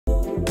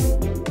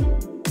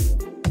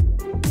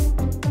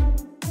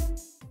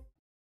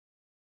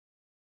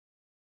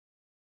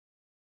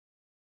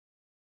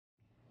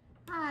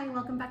Hi,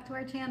 welcome back to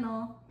our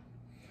channel.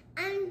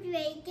 I'm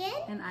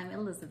Dragon. And I'm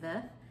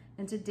Elizabeth.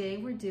 And today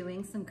we're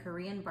doing some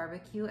Korean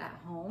barbecue at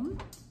home.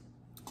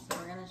 So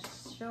we're gonna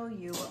show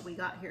you what we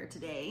got here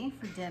today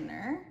for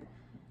dinner.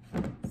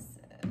 So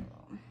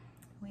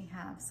we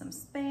have some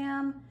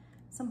Spam,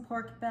 some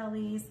pork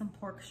belly, some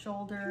pork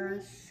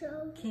shoulders,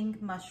 king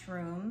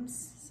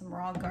mushrooms, some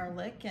raw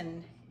garlic,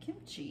 and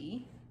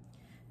kimchi.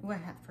 Oh, I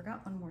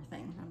forgot one more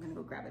thing. I'm gonna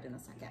go grab it in a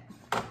second.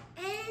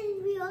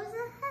 And we also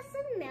have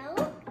some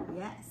milk.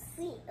 Yes.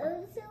 We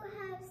also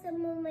have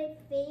some of my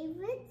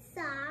favorite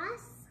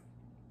sauce.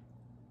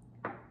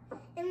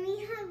 And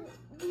we have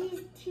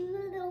these two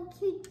little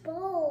cute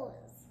bowls.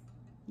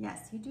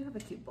 Yes, you do have a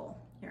cute bowl.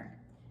 Here,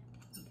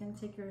 you can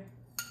take your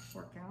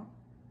fork out.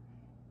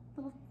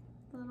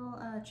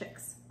 Little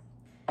chicks.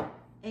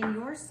 And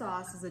your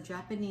sauce is a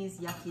Japanese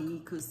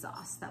yakiniku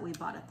sauce that we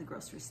bought at the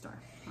grocery store.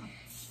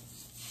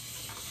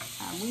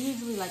 We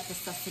usually like the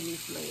sesame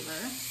flavor.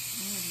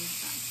 I'm gonna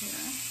use that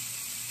here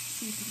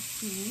so you can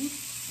see.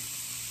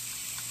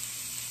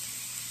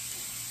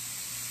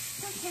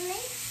 So can I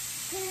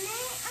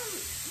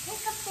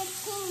pick up the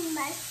king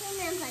mushroom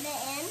and put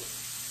it in?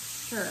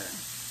 Sure,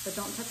 but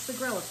don't touch the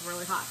grill, it's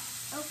really hot.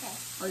 Okay.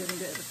 Oh, you're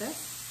gonna do it with this?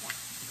 Yeah.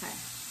 Okay.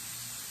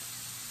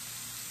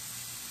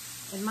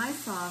 In my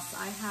sauce,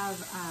 I have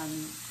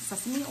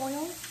sesame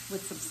oil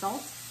with some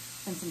salt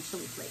and some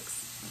chili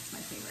flakes. That's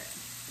my favorite.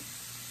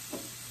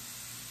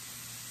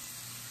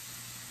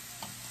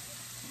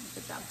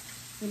 Good job.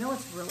 You know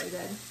what's really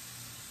good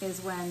is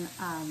when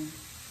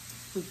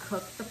we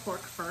cook the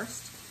pork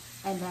first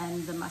and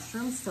then the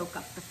mushrooms soak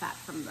up the fat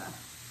from the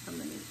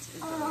meat.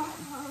 Is really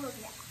good.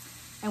 Yeah.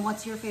 And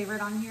what's your favorite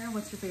on here?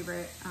 What's your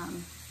favorite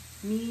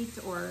meat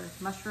or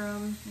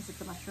mushroom? Is it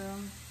the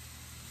mushroom?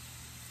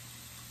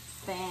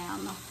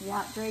 Spam.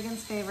 Yeah,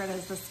 Dragon's favorite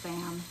is the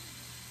spam.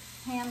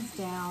 Hands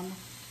down.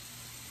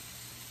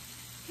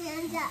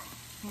 Hands up.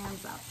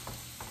 Hands up.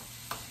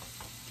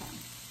 Okay.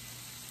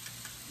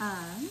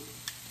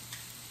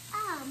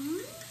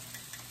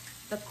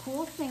 The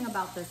cool thing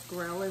about this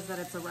grill is that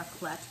it's a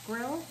raclette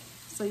grill,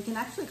 so you can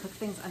actually cook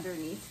things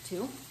underneath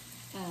too.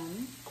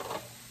 And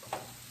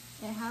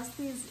it has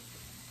these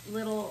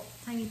little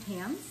tiny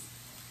pans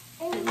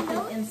that you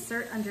can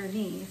insert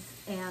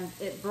underneath, and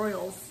it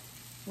broils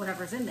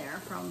whatever's in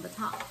there from the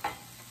top.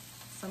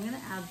 So I'm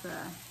gonna add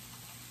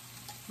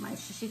my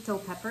shishito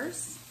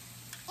peppers.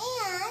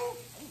 And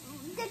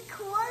the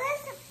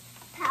coolest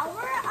power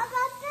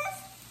about this,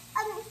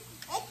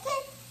 it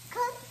can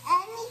cook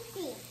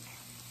anything.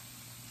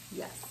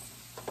 Yes.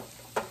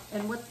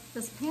 And what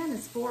this pan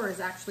is for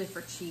is actually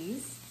for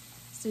cheese.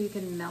 So you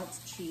can melt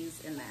cheese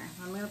in there.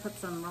 I'm gonna put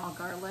some raw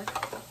garlic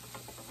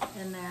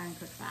in there and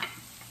cook that.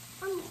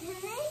 Can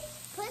I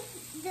put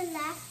the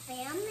last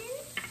spam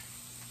in?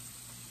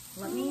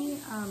 Let me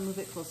move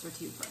it closer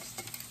to you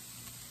first.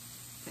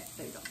 Okay,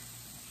 there you go.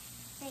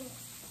 Thanks.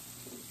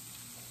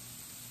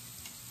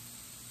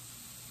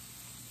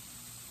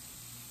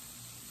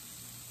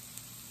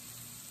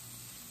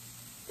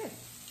 Good.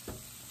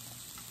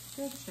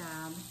 Good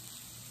job.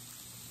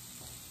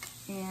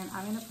 And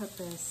I'm gonna put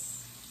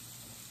this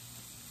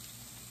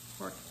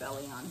pork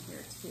belly on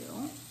here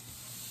too.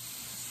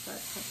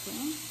 Start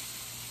cooking.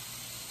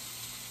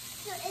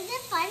 So is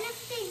it fine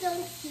if they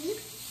don't keep?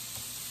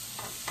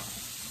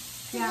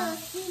 Yeah.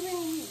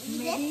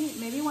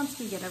 Maybe once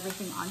we get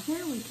everything on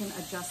here, we can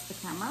adjust the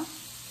camera.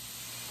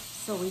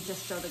 So we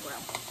just show the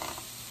grill.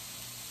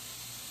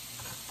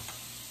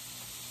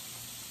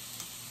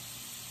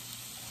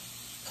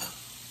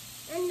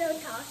 And no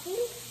talking?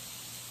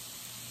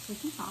 We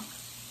can talk.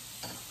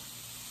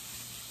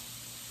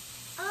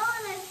 Oh,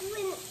 like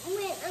when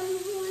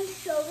he was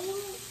showing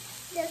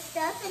the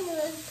stuff and he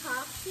was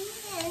talking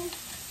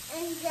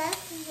and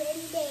just when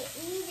they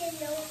eat and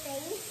no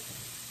things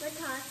were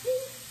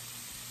talking?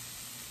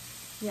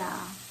 Yeah,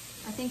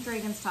 I think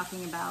Dragon's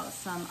talking about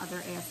some other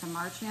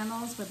ASMR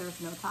channels where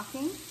there's no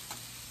talking,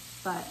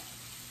 but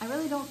I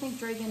really don't think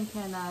Dragon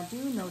can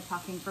do no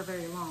talking for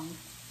very long.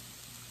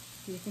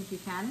 Do you think you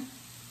can?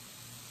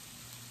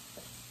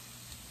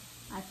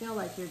 I feel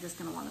like you're just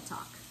gonna want to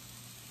talk.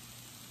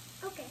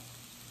 Okay.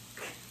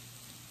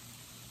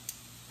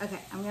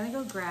 Okay, I'm gonna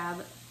go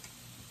grab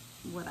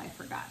what I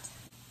forgot.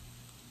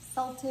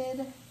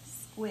 Salted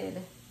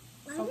squid,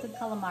 salted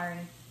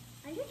calamari.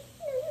 I didn't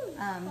know you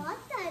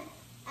bought that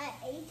at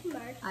H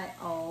Mart. I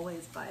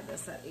always buy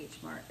this at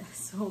H Mart. It's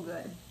so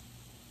good.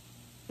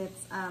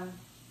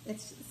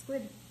 It's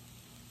squid.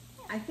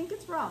 I think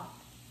it's raw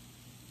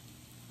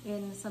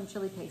in some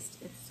chili paste.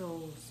 It's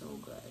so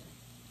good.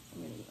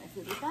 I'm gonna eat my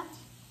food with that.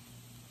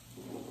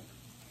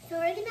 So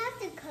we're gonna have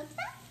to cook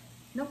that?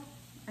 Nope,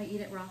 I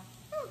eat it raw.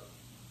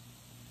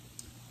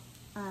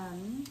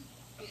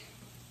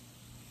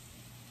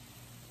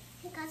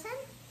 Hey cousin?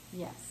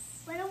 Yes.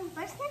 What I'm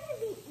first gonna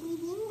be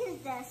eating is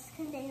this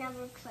because I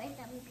never tried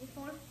them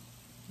before.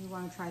 You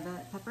want to try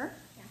the pepper?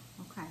 Yeah.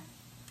 Okay.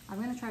 I'm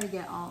gonna try to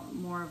get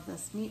more of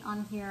this meat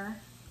on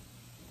here,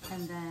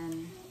 and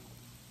then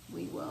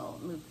we will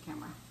move the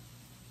camera.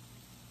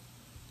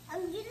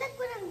 I'm just like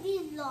one of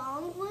these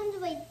long ones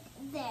right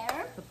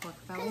there. The pork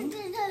belly?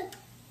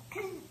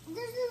 Because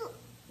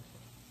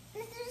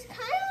there's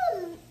kind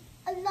of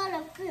a lot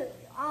of food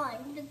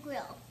on the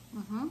grill.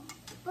 Mm-hmm.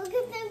 Because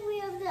then we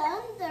have the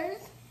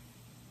others.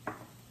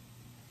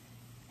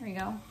 There you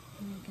go.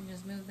 And you can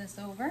just move this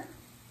over.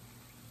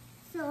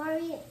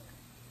 Sorry.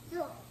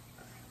 So,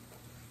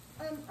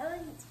 are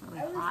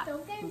really we hot still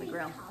going on to the be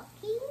grill.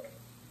 talking?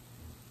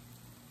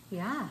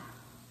 Yeah.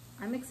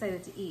 I'm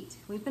excited to eat.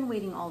 We've been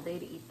waiting all day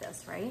to eat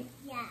this, right?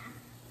 Yeah.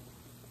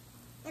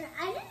 And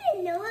I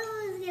didn't know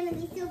it was going to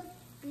be so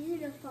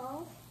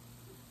beautiful.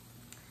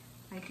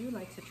 I do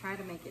like to try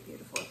to make it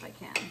beautiful if I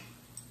can.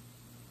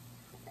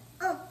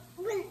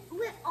 When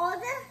all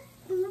the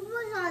food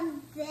was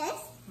on this,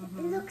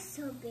 it looks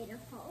so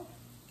beautiful.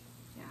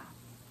 Yeah.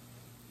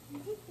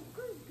 It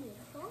was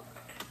beautiful.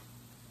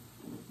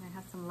 I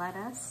have some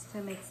lettuce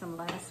to make some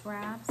lettuce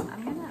wraps.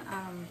 I'm gonna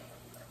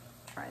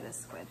try this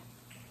squid.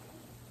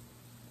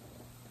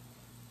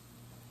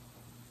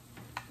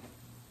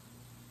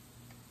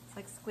 It's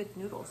like squid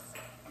noodles.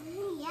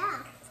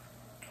 Yeah.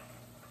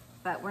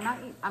 But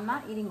I'm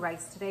not eating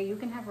rice today. You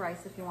can have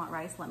rice if you want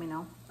rice, let me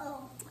know.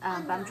 Oh.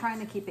 But I'm trying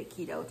to keep it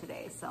keto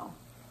today, so.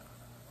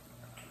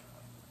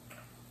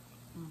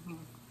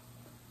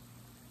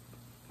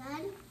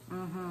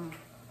 Done?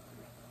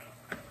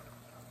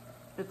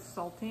 It's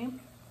salty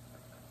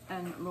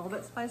and a little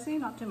bit spicy,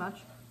 not too much.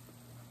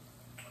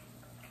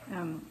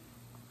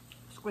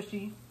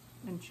 Squishy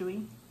and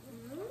chewy.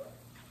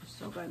 It's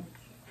so good.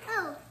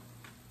 Oh.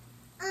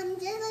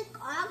 Just like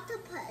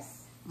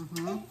octopus.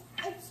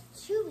 It's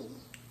chewy.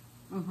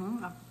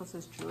 Octopus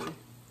is chewy.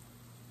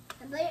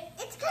 But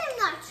it's kind of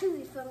not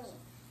chewy for me.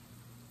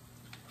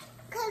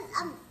 Because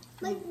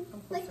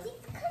my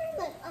teeth kind of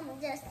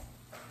like just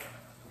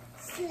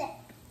slip.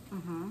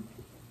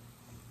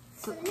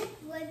 So Slip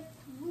right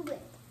through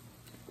it.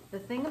 the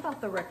thing about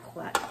the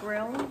Raclette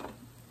grill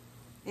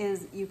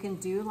is you can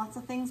do lots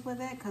of things with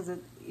it because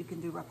you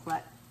can do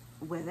raclette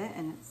with it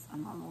and it's a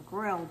normal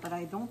grill, but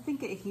I don't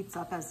think it heats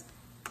up as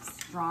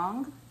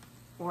strong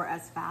or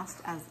as fast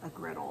as a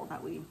griddle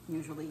that we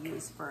usually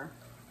use for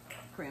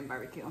Korean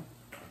barbecue.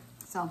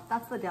 So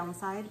that's the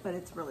downside, but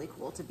it's really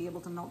cool to be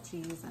able to melt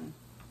cheese and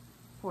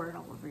pour it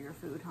all over your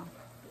food, huh?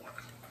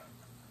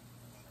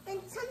 Yeah. And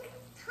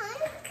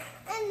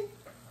sometimes,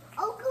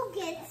 I'll go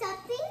get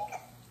something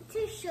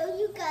to show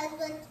you guys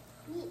what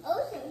we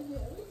also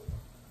use.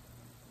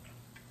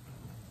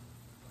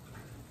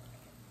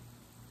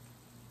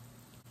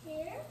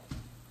 Here.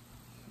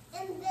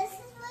 And this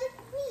is what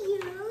we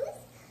use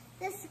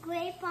to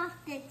scrape off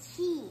the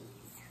cheese.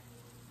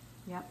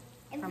 Yep.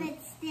 If it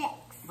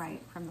sticks.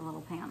 Right, from the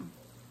little pan.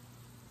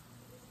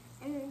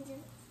 And then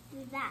just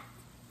do that.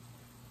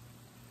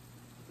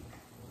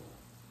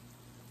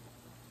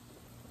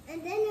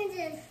 And then it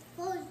just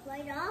falls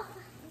right off.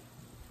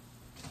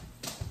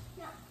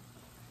 Now,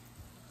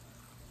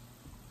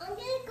 I'm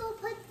gonna go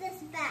put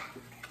this back.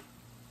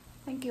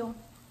 Thank you.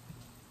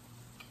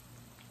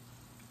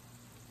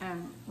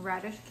 And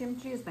radish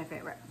kimchi is my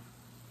favorite.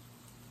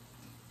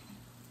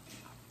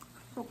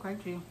 So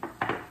crunchy.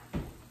 Okay,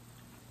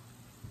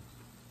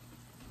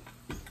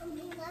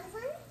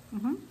 listen.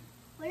 Mm-hmm.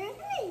 We're not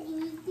gonna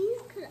use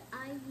these. Could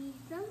I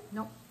use them?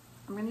 Nope.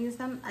 I'm gonna use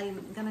them.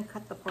 I'm gonna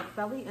cut the pork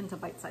belly into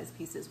bite-sized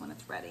pieces when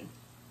it's ready.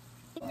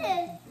 It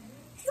is.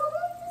 Show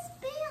them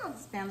the Spam.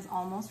 Spam's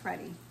almost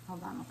ready.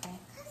 Hold on, okay?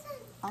 Cousin.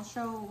 I'll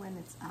show when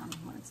it's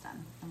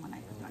done and when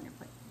I put it on your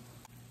plate.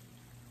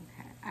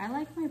 Okay. I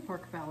like my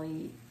pork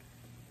belly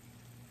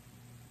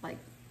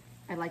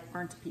I like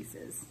burnt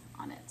pieces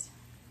on it.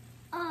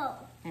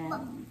 Oh.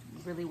 And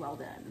really well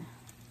done.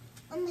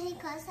 Hey,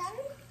 cousin.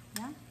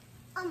 Yeah?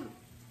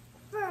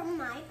 For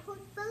my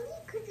pork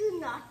belly, could you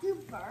not do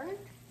burnt?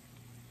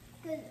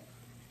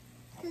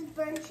 Because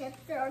burnt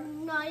chips are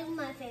not even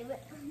my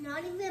favorite.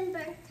 Not even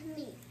burnt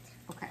meat.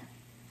 Okay.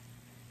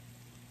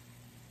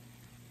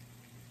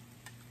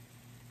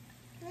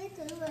 Can I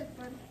tell you what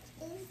burnt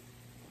is?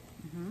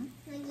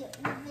 Like in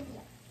the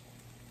video.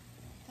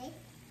 Okay?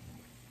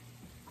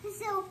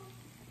 So,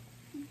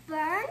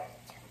 burnt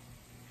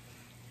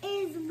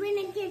is when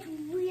it gets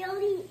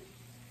really,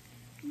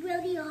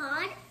 really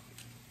hot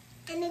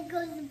and it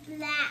goes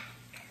black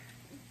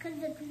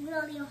because it's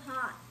really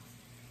hot.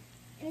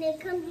 And it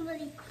comes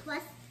really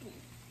crusty.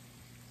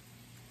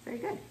 Very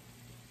good.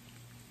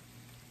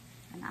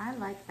 And I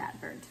like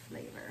that burnt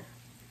flavor.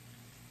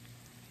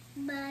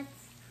 But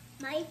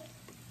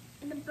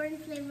the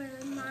burnt flavor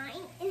of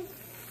mine is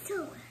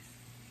so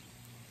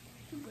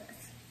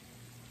gross.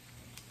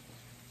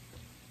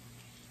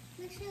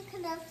 Make sure you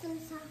cut out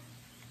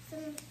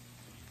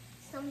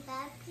some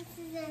bad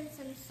pieces and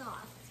some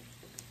soft.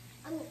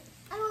 I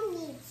don't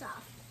need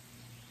soft.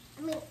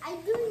 I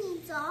do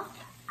need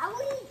soft. I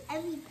will eat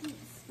every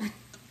piece.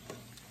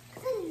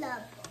 Because I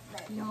love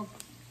it. You know,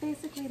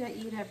 basically to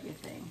eat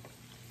everything.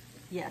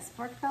 Yes,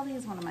 pork belly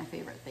is one of my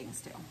favorite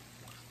things too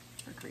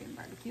for Korean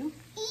barbecue.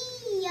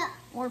 Yeah.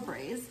 Or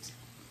braised.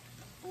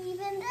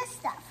 Even this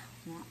stuff.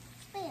 Yeah.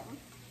 Bam.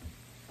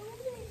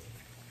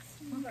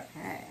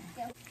 Okay.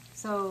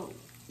 So,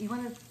 you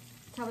want to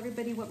tell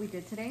everybody what we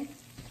did today?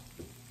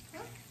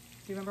 Huh?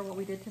 Do you remember what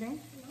we did today?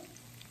 No.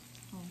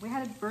 Well, we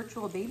had a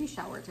virtual baby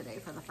shower today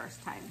for the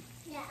first time.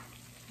 Yeah.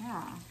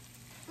 Yeah.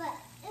 But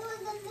it was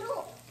a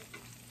little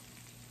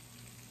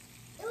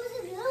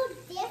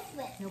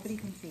different. Nobody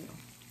can see you.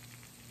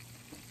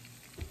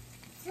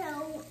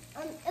 So,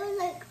 it was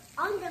like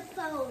on the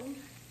phone.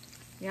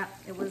 Yeah,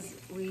 it was.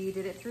 We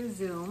did it through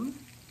Zoom,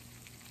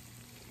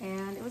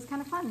 and it was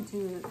kind of fun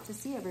to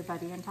see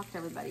everybody and talk to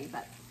everybody,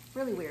 but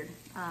really weird.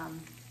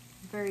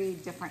 Very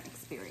different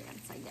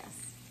experience, I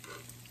guess.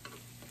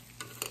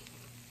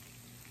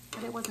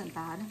 But it wasn't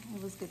bad.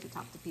 It was good to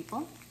talk to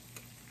people.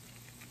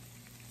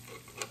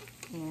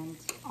 And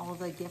all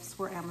the gifts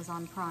were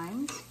Amazon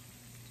Primed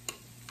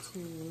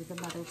to the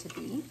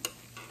mother-to-be.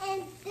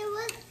 And there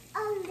was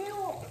a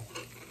little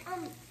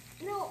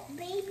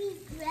baby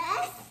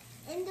dress,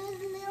 and there was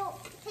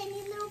a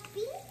tiny little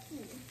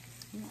binky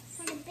Yes.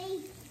 for the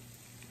baby.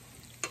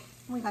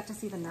 We got to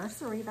see the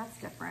nursery. That's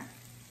different.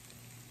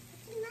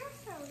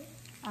 What's the nursery?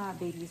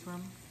 Baby's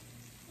room.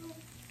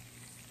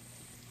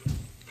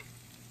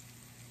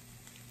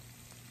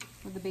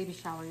 With the baby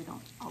shower, you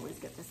don't always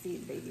get to see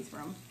the baby's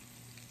room.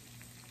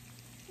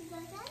 But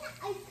then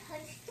I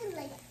touched the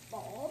light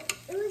bulb.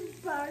 It was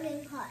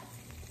burning hot.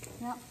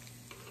 Yep.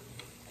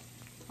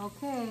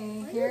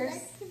 Okay, Why here's do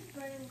you like it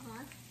burning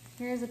hot?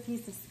 here's a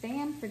piece of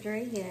Spam for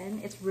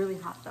dragon. It's really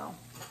hot though,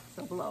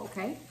 so blow,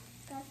 okay?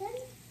 Cousin,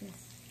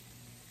 Yes.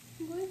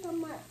 where's the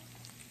mark?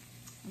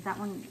 That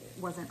one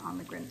wasn't on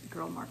the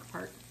grill mark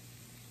part.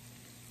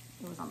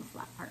 It was on the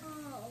flat part.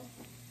 Oh.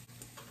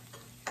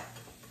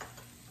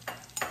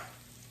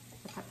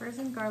 The peppers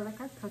and garlic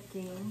are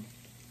cooking.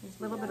 There's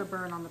a little bit of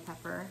burn on the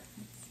pepper.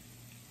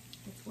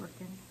 It's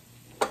working.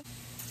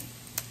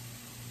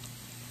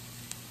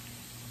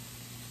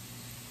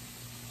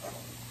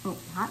 Oh,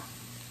 hot?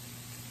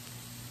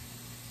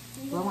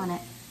 Blow on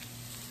it.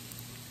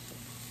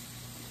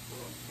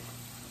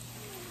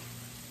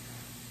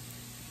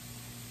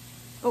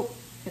 Oh,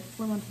 it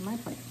flew onto my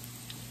plate.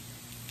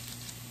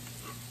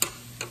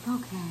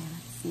 Okay,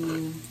 let's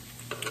see.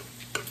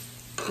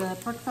 The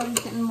pork belly's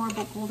getting more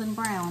golden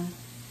brown.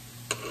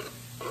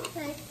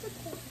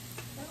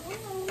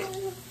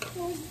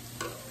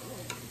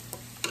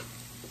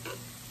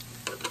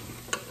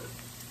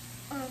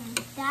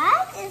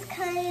 That is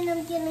kind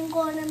of getting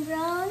golden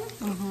brown.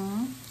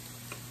 Mm-hmm.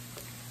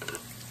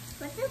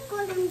 What does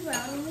golden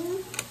brown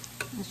mean?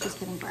 It's just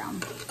getting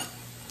brown.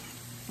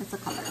 It's a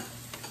color.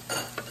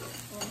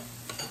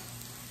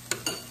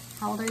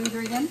 How old are you,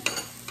 Dragon?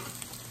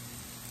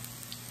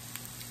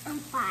 I'm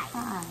 5.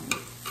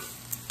 5.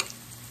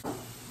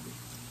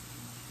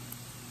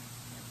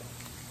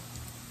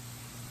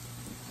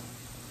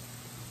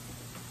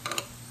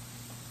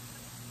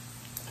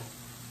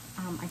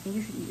 I think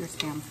you should eat your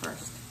Spam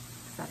first,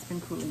 because that's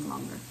been cooling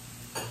longer.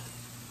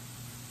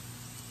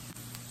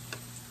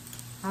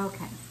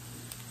 Okay,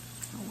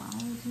 so while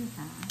we do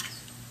that,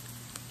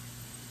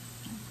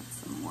 I'll put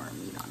some more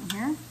meat on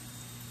here.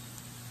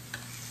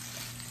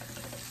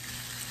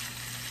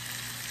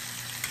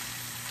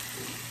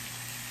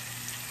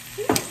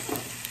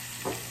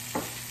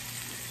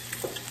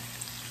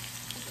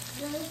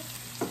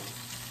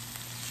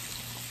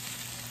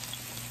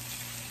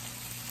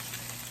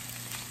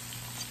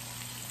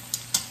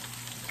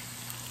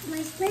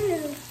 My skin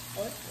is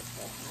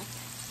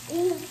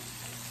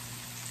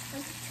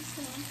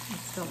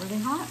It's still really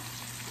hot.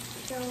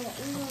 so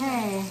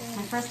Okay,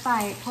 my first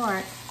bite,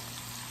 pork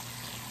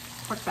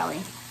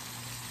belly.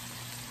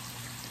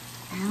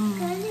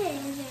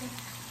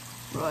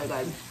 Really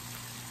good.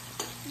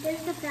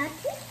 Does the fat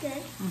taste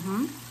good?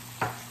 Mm-hmm.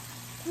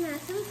 Can I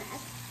have some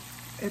fat?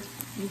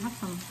 You have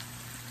some.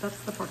 That's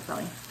the pork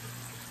belly.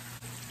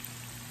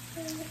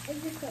 Is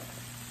it cooked?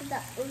 Is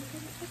that open?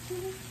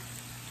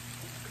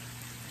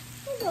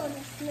 I'm going to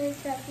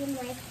smooth up in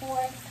my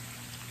fork.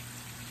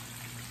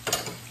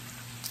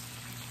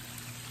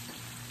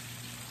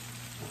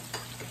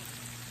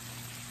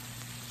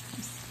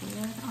 Some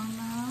squid on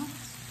that.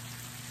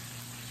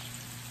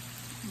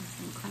 And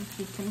some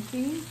crunchy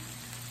kimchi.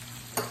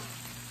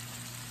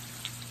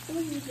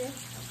 Ooh,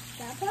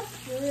 that looks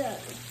good.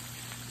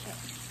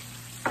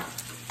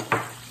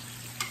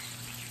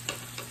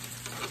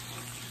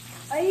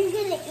 Are you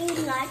going to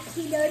eat not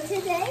keto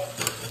today?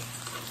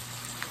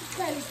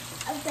 Because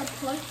of the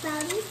pork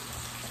belly?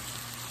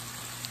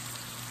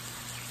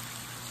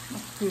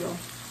 That's keto.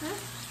 Huh?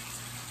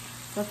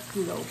 That's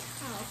keto.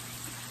 Oh.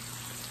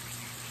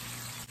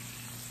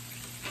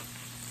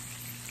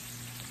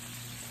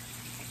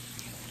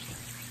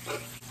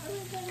 Are we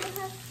going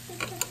to have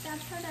to put that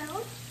part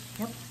out?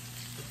 Yep.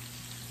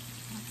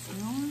 That's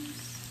yours.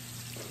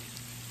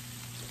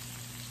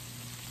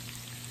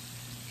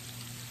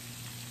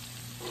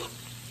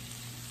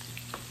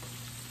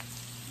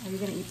 Are you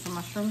going to eat some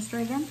mushrooms,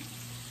 Dragon?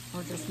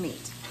 Or just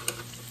meat?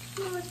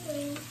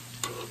 Nothing.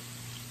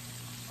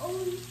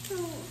 Only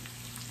two.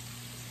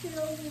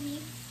 Slowly.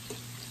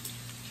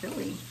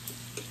 Chili.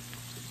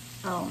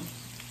 Oh.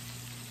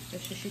 The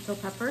shishito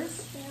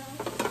peppers? Yeah.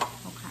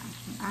 Okay.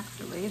 And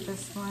actually,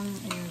 this one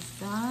is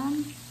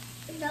done.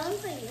 It's done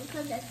for you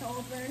because it's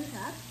all burnt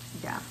up.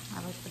 Yeah,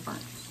 I like the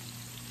burnt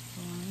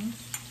ones.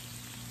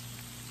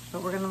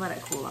 But we're gonna let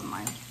it cool on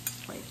my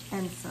plate.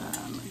 And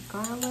some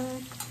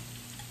garlic.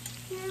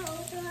 Can I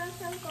also have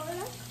some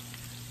garlic?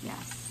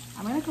 Yes.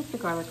 I'm gonna cook the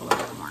garlic a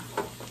little bit more.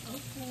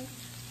 Okay.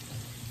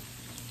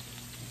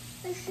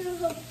 I sure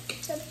hope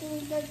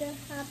something doesn't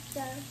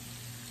happen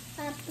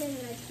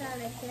like that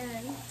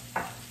again.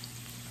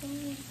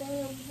 I'm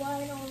going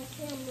right on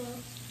camera.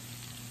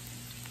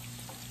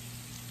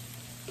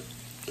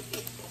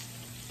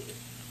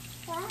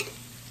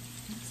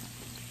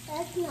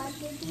 That's not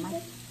good.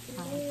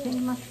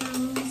 Pink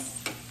mushrooms.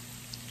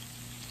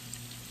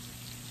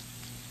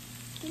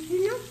 Did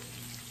you know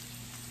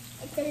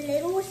it's a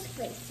little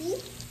spicy,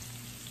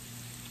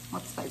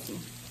 What's spicy?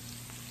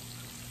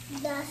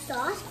 the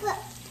sauce, but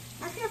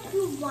after a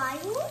few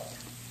while,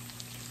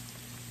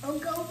 it'll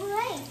go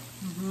away.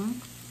 Mm-hmm.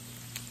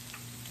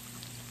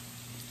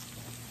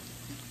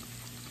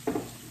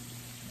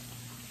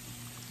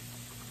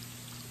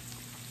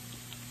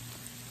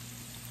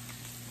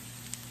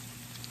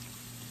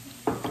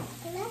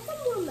 Can I have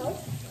some more milk?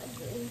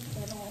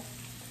 Instead of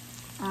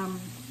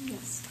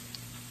Yes.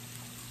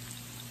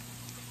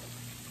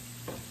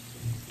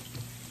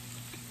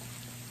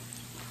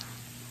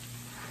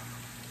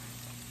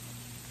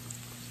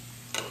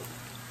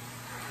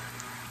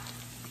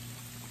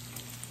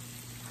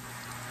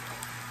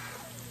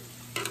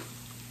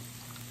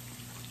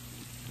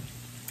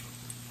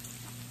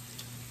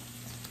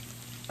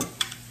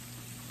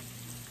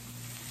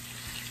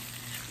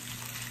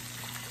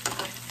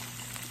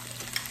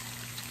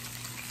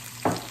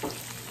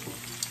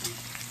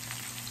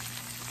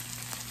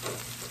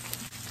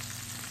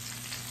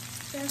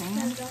 just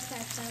turn off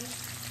at them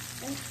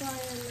and fry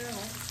them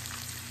out.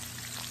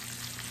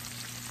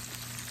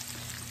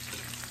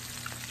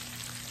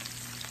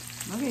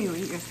 Look at you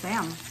eat your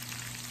spam.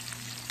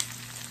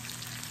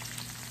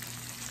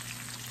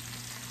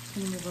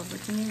 Can you move over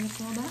to me just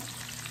a little bit?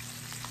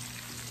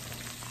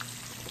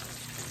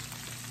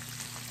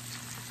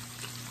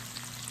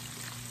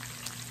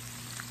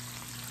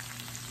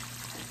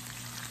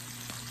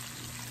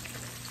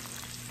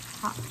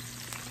 Hot.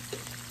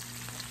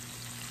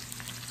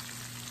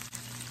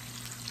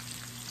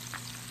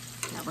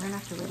 Yeah, we're gonna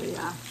have to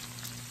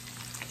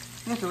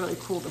really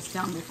cool this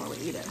down before we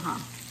eat it, huh?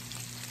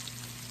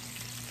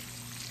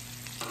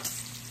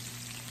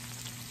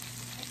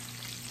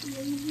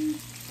 Maybe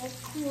I'll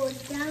cool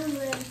it down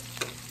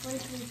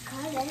once we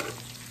cut it.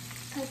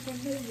 Cut the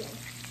video.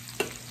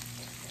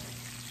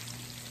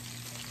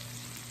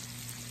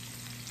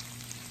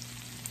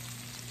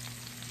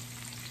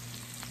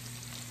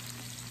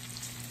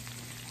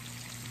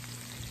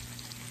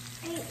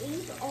 I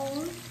ate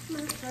all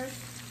my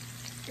first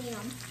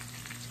spam.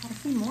 I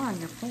see more on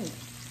your plate.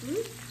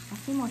 I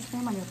see more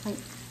spam on your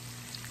plate.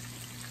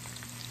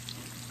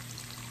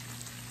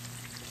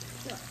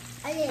 So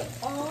I ate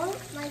all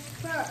my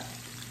first.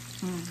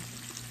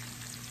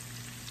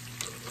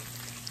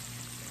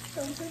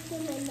 Don't put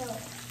in my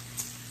nose.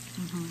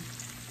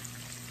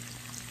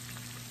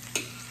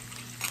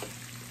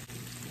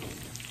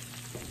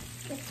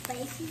 It's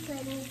spicy, so I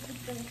need to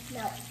drink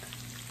milk.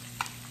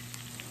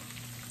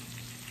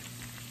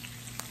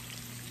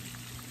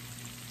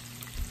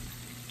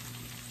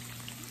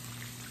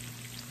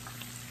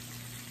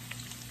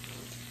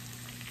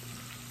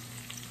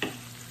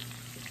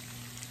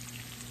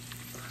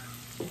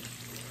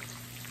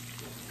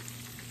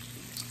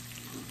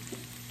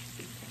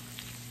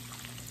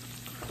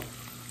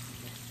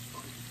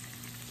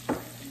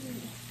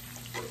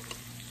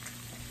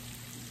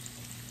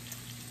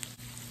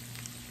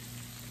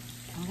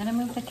 I'm gonna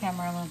move the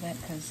camera a little bit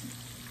because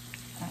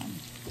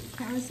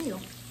can't really see you.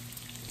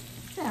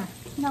 There,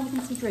 now we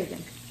can see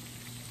Dragon.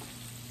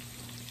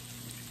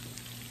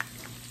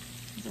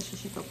 The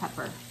shishito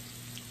pepper.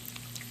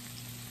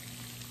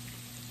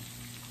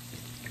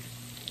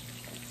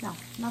 No,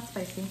 not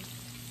spicy.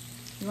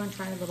 You want to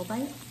try a little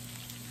bite?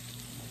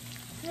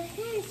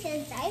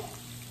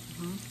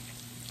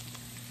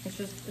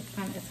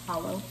 It's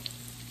hollow.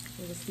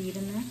 There's a seed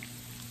in there.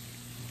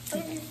 Is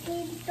the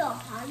seed still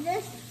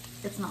hardest?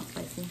 It's not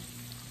spicy.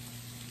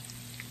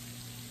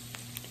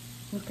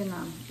 You can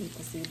eat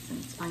the seeds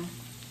and it's fine.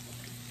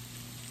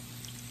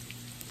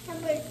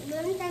 But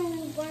one time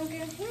you burned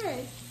your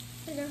hands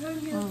because I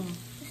heard you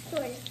the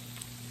story.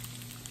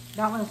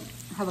 That was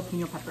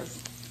jalapeno peppers.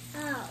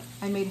 Oh.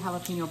 I made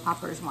jalapeno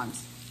poppers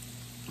once.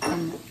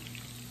 And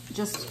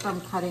just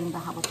from cutting the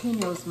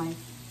jalapenos,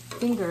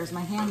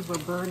 my hands were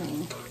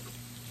burning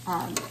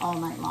all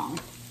night long.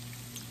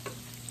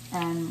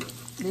 And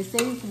they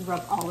say you can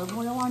rub olive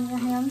oil on your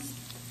hands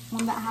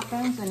when that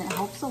happens, and it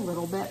helps a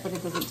little bit, but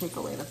it doesn't take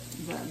away the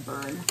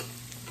burn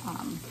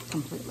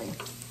completely.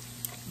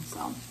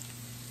 So,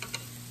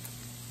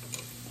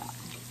 yeah.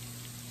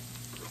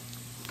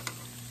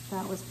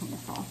 That was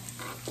painful.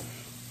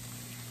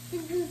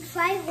 Did you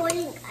try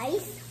boiling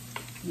ice?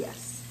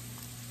 Yes.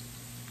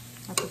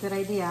 That's a good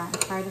idea. I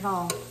tried it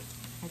all.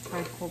 I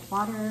tried cold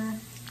water.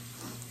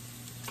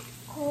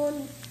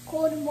 Cold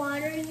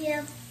water, you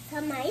have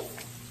some ice.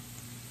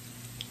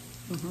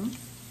 Mm-hmm.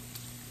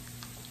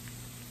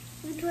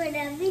 You tried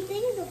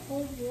everything, the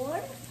whole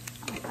world?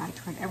 I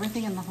tried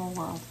everything in the whole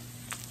world.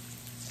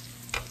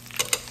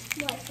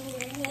 Washing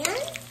your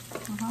hands?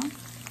 Uh-huh.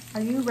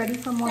 Are you ready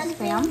for more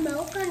Dumping Spam?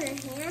 milk on your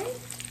hands?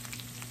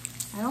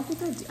 I don't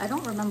think I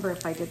don't remember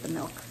if I did the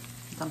milk,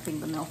 dumping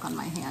the milk on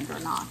my hand or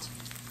not.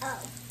 Oh,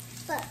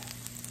 but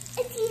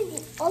it's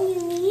easy. All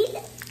you need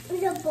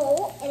is a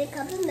bowl and a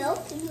cup of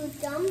milk, and you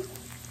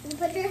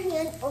put your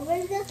hand over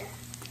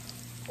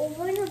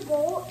the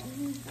bowl, and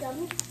you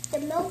dump the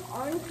milk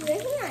onto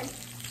your hand.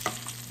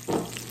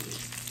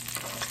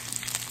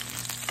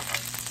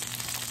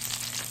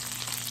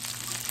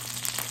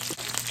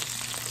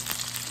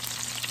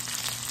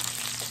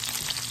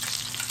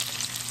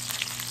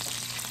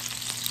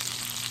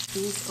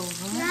 These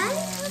over. Can I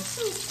have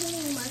some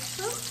cooling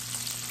mushrooms?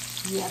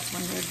 Yes,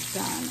 when they're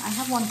done. I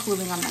have one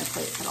cooling on my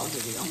plate that I'll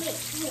give you. Wait.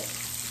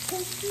 Can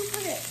you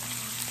put it?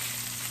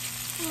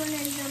 You want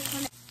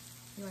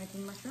You want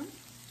mushroom?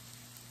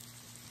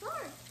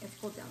 Sure. It's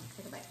cooled down.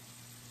 Take a bite.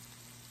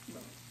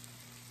 Look.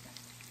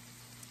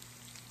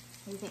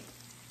 What do you think?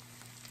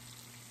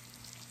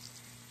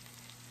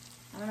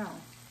 I don't know.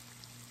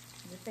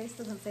 Your face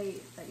doesn't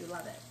say that you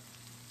love it.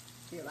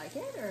 Do you like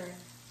it or?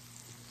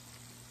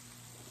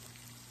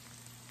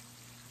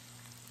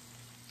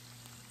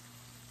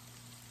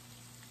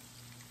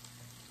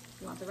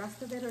 Do you want the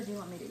rest of it or do you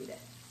want me to eat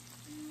it?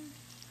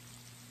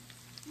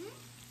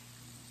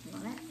 You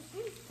want it?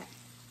 Okay.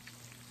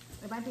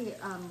 It might be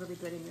really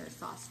good in your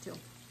sauce too.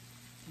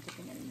 I'm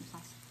dipping it in your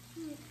sauce.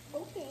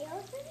 Okay, I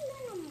was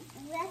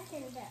thinking rest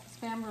in this.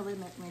 Spam really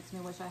makes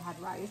me wish I had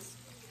rice.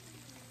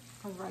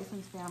 Because rice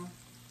and spam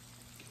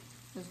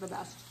is the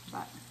best.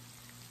 But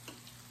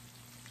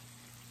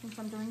since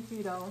I'm doing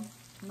keto,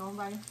 no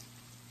rice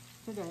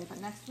today.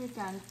 But next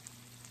weekend,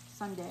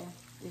 Sunday,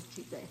 is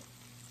cheat day.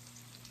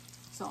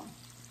 So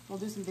we'll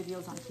do some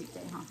videos on cheat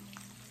day, huh?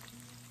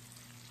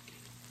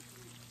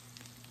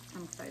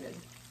 I'm excited.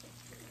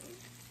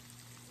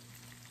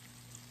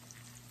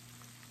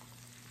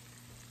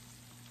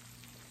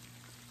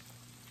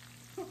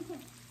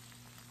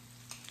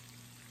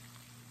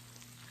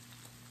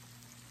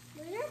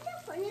 Wasn't that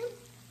a funny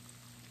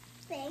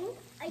thing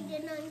I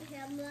did on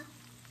camera?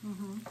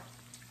 Mm-hmm.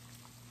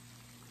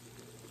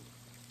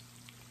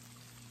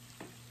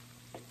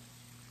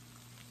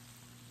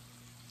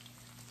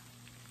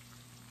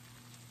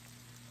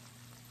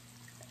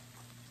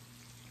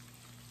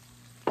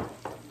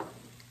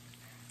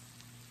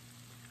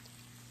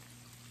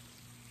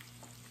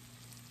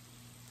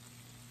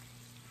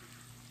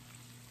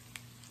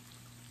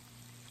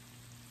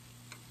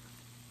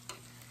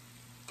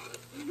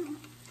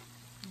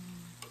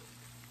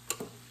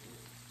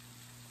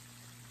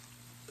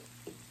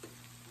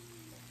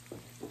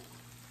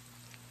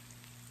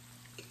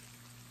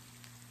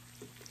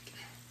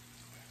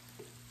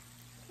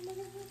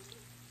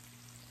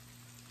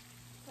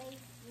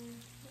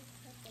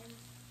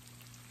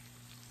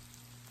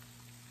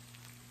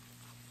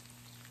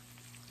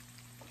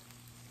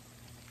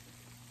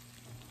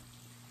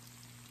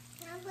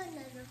 I have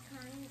another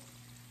kind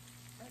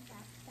of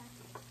that stuff.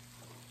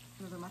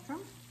 Another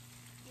mushroom?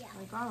 Yeah.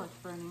 My garlic's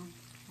burning.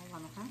 Hold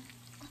on, okay?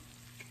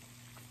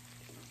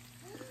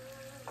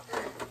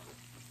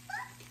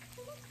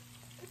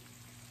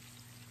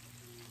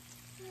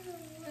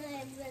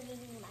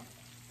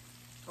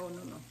 Oh,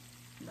 no.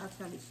 That's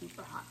going to be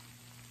super hot.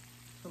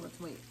 So let's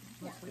wait.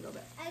 Let's wait a little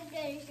bit. I'm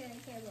going to show the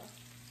camera.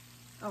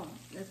 Oh,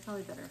 it's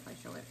probably better if I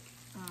show it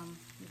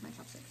with my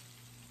chopsticks.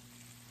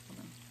 Hold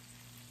on.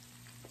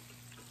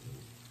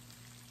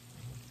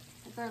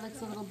 The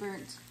garlic's a little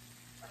burnt.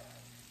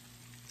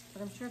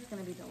 But I'm sure it's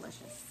going to be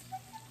delicious.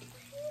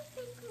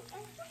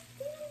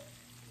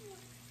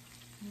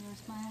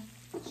 Here's my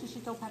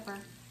shishito pepper.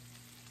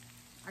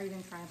 Are you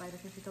going to try a bite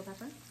of shishito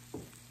pepper?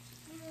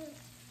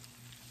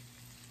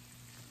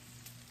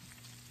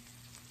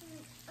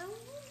 I want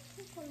to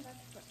pick one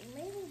that's pretty.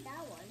 Maybe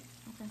that one.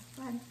 Okay,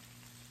 go ahead.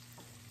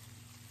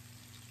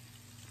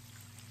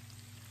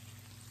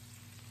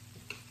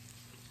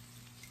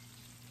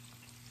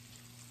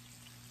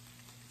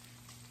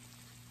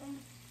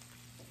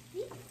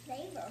 Deep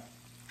flavor.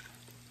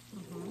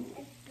 Mm-hmm.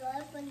 It's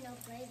good, but no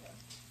flavor.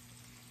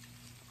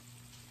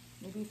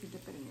 Maybe if you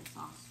dip it in your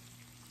sauce.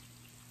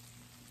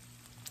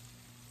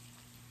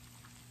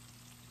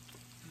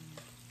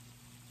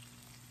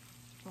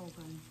 So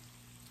good.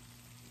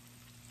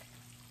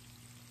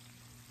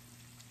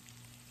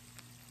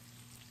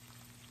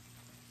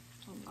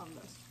 I love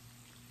this.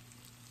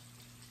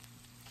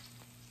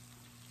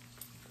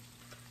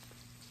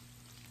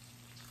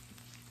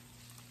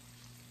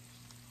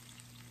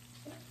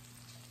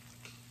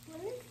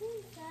 When it's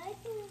inside,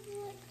 it's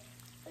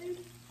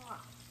like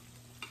hot.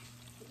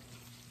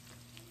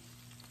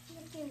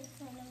 Look in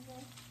front of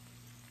it.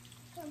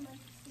 So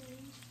much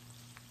seeds.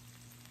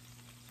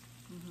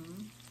 Mm-hmm.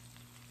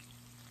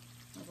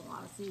 There's a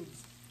lot of seeds.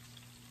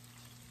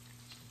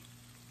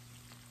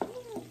 I'm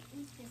going to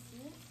eat the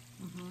seeds.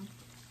 Mm-hmm.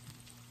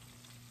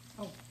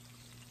 Oh.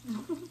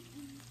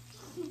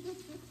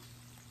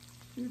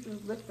 You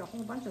just licked a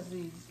whole bunch of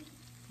seeds.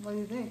 What do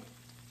you think?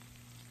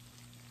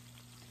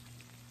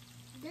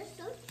 They're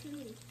so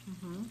chewy.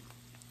 Mm-hmm.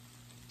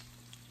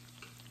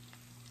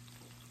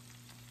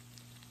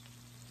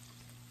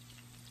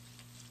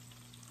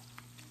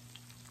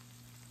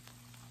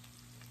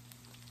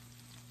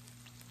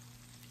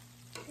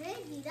 Can I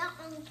do that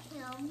on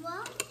camera?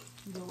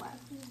 Do what?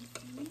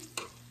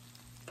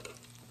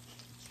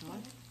 Sure.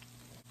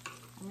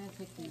 I'm going to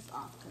take these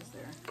off because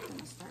they're going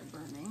to start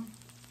burning.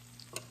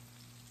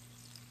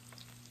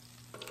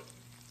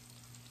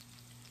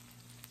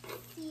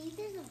 See,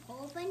 there's a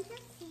whole bunch of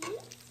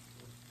seeds.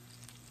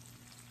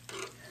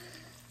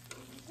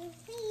 There's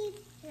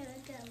seeds. There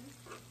it goes.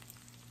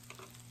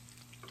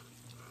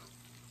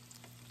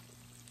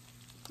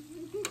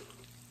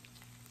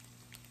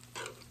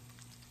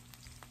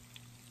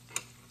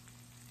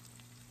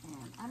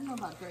 And I don't know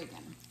about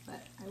Dragon,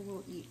 but I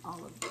will eat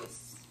all of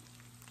this.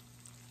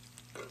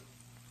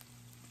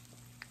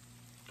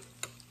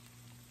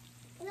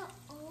 No,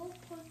 all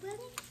pork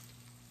belly?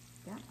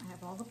 Yeah, I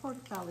have all the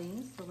pork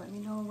bellies, so let me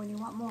know when you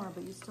want more,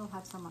 but you still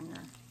have some on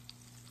your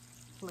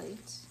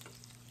plate.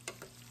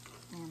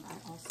 And I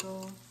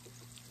also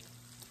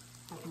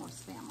have more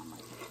Spam on my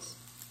plate.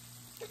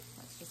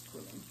 That's just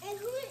cooling. And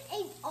who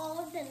ate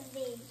all the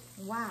leaves?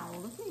 Wow,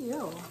 look at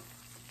you.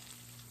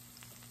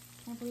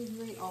 Can't believe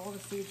you ate all the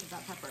seeds of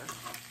that pepper.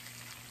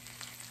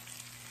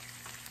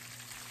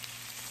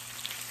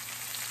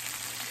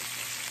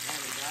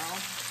 There we go.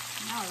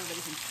 Now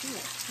everybody can see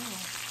it too.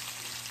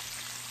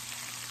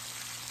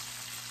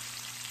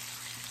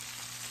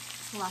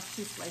 The last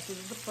 2 slices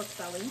of the pork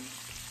belly.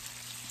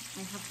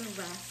 I have the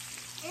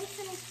rest And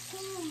some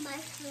king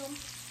mushroom.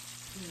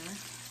 here.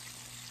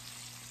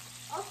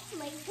 Oh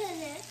my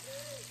goodness.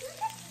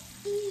 Look at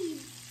the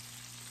seeds.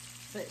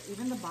 But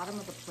even the bottom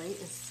of the plate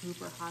is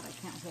super hot. I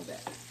can't hold it.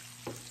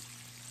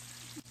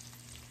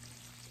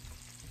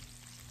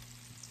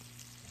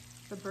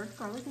 The burnt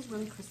garlic is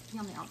really crispy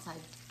on the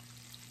outside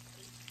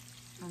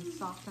and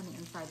soft on the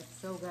inside. It's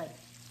so good.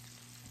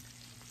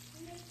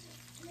 Can you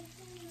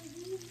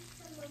leave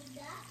some of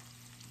that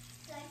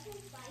so I can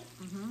bite?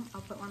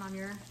 I'll put one on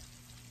your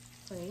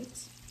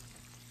plate.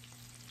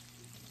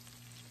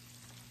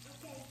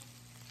 Okay.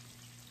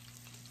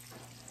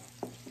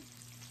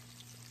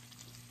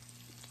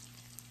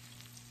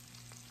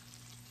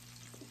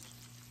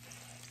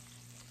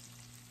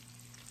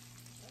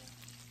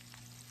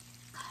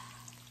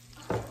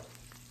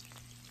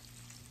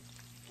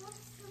 What's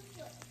the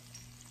foot?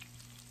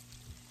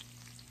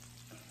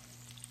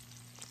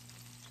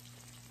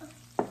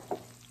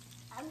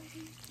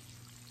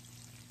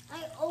 I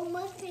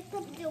almost picked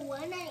up the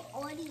one I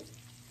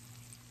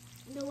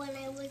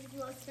was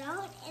grossed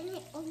out, and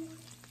I almost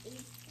ate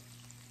it.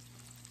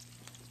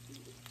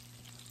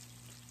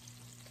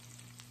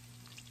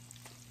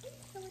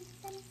 So it's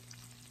done.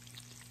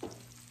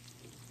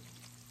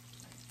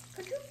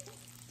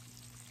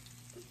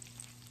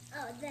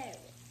 Oh, there it is.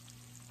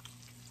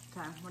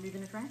 Okay, what are you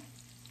gonna try?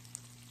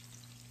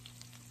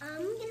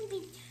 I'm gonna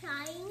be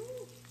trying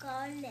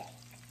garlic.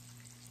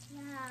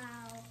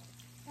 Wow,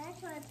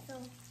 that's why it's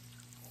so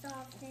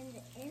soft in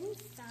the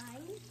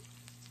inside.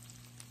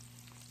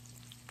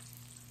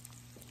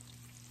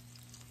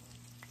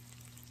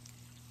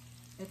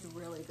 It's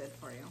really good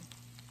for you.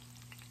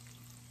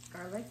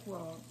 Garlic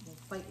will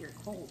fight your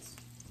colds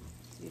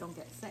so you don't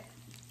get sick.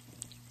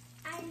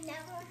 I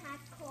never had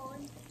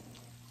cold.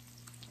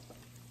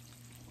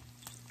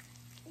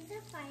 Is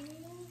it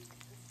fighting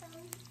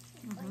some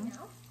or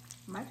no?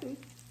 Might be.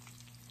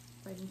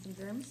 Fighting some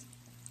germs.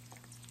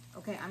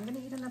 Okay, I'm gonna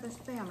eat another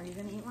Spam. Are you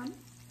gonna eat one?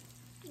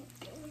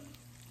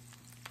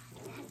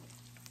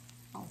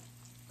 Oh,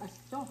 it's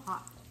still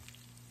hot.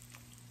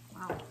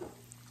 Wow.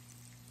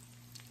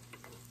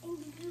 And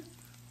did you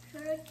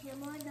sure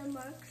Kim on the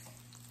marks?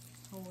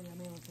 Oh,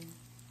 yummy looking.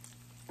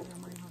 Yeah,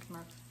 mine has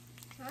marks.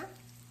 Huh?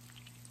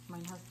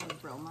 Mine has the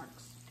grill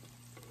marks.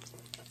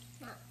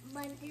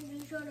 But did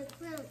you show the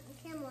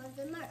camera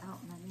the marks? Oh,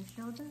 let me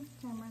show the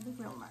camera the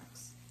grill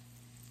marks.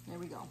 There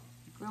we go.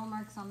 Grill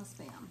marks on the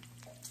Spam.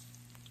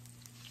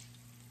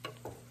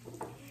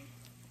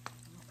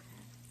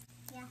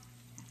 Yeah.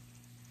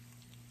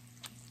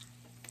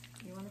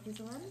 You want a piece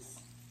of lettuce?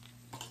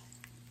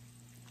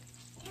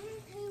 Can I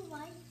tell you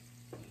why?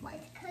 Why?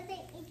 Because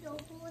they ate the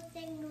whole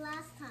thing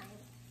last time.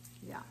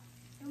 Yeah.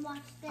 And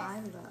watch this. I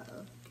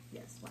love,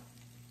 yes, what?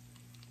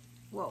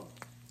 Whoa.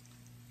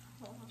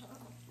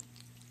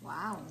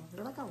 Wow,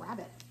 you're like a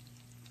rabbit.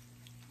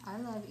 I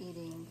love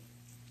eating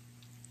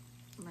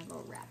my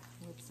little wrap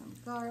with some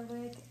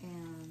garlic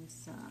and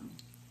some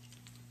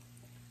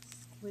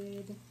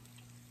squid.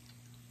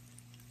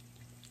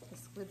 The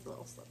squid's a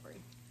little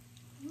slippery.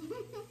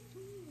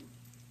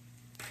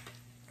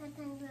 Good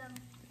thing we have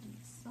And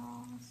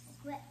sauce.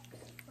 grips,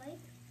 right?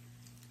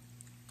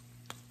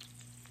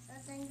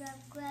 Good thing we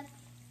have grips.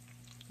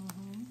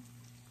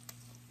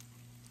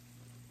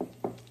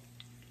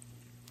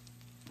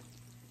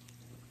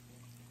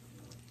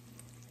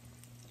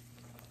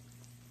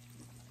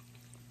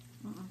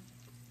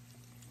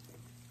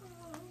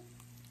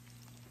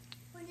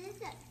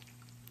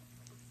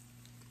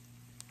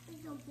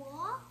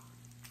 full.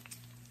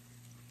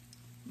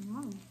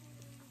 Mm.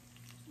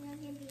 You're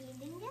gonna be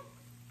eating it?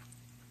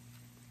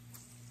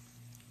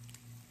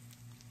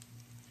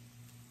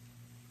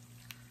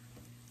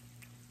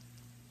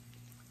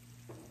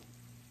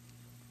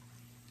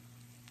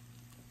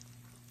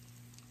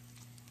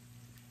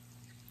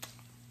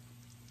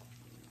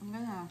 I'm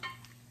gonna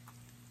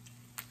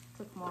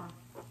put more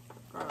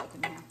garlic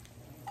in here.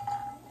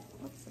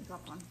 Oops, I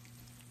dropped one.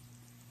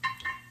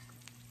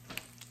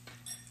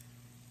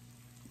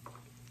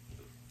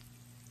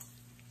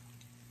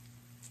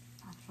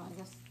 Actually, I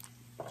guess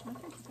I can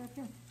put that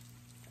here.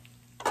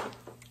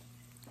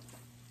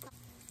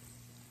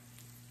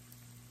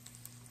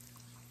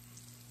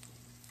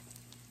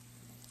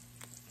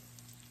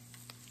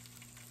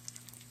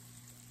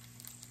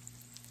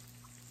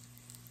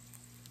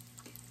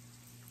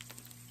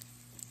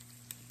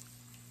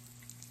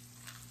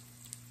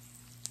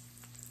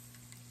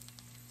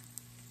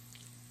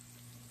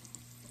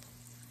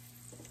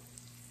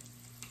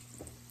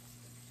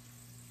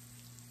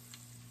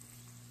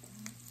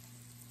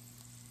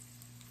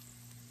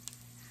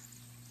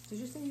 Did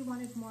you say you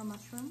wanted more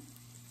mushroom?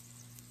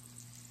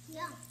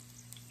 Yeah.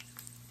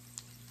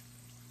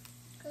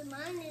 Because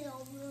mine is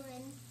all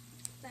ruined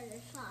by the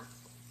sauce.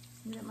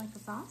 You didn't like the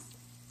sauce?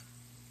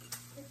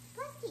 It's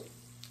spicy.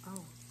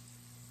 Oh.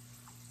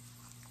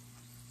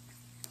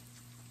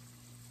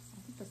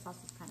 I think the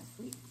sauce is kind of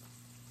sweet.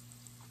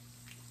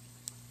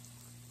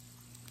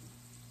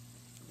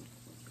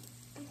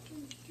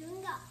 If you're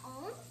doing it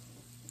all,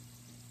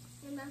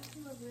 your mouth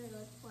will really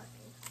important.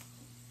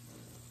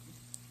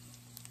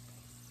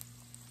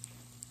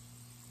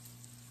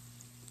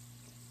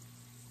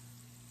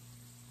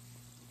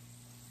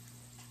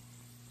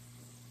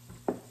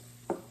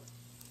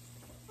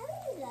 I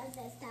really love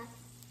this stuff.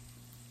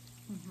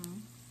 Mm-hmm.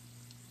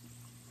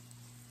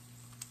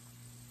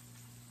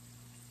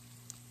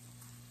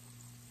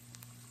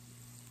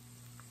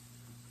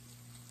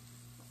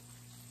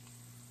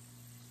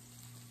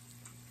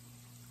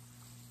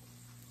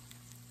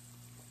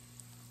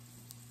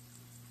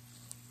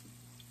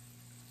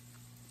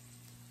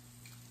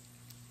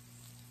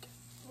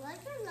 There's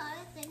a lot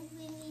of things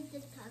we need to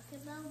talk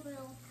about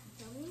while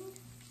filming.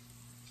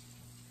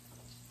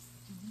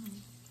 Mm-hmm.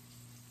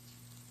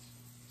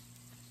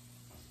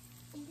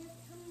 And just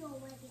tell me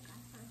where we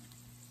got from.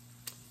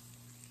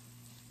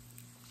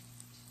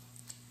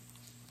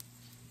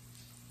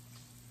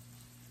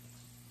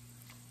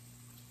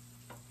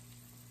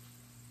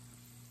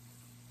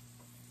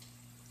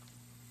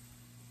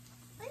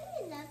 Are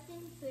you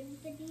loving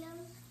food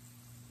videos?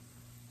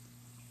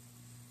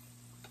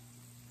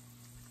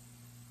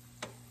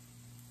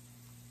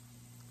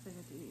 So you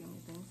have to eat yummy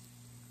things.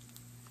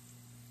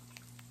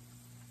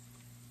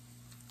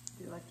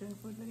 Do you like doing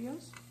food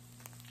videos?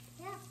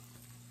 Yeah.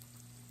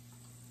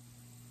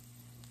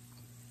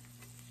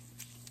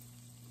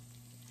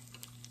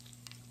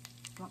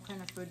 What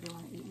kind of food do you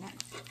want to eat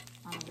next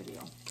on a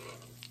video?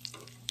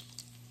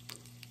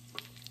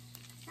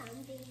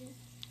 Something.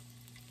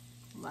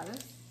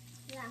 Lettuce?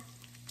 Yeah.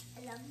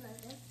 I love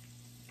lettuce.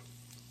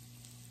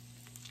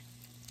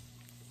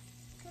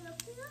 Can I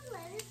put on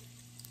lettuce?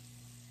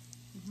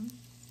 Mm-hmm.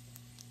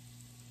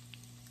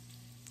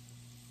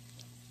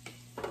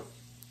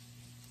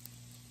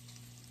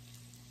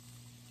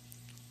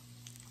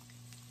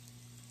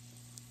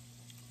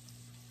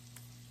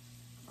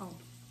 Oh,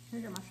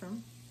 here's your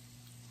mushroom.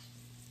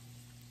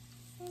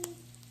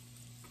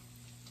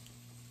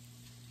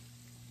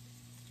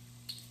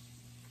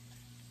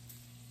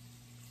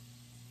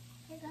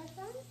 I got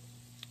some.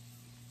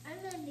 I'm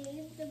gonna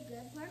leave the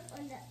good part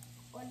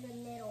on the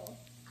middle.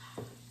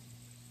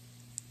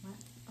 What?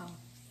 Oh,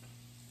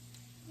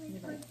 Which You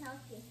like- one's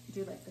healthy? do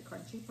you like the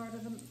crunchy part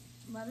of the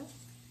lettuce?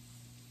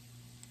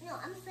 No,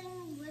 I'm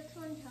saying which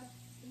one's healthy.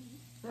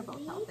 They're both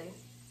These? healthy.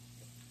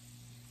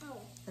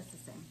 Oh, It's the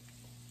same.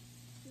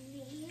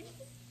 these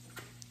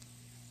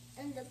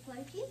and the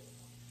crunchy.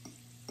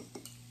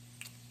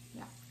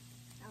 Yeah.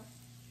 Oh.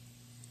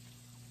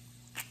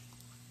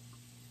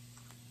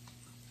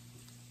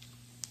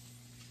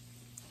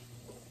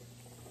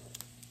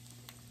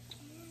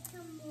 And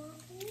some more,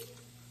 please.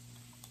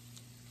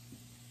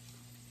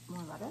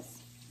 More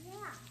lettuce?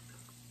 Yeah.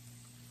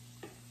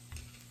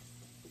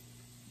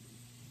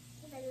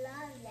 I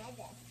love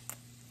lettuce.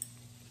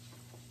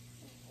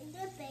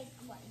 The big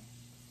one.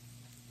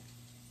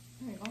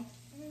 There you go.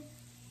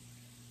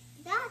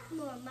 That's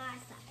more my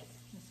size.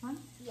 This one?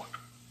 Yeah.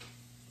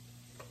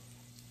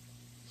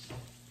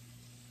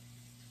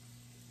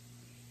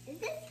 Is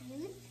this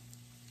huge?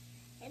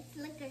 It's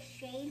like a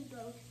shade,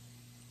 both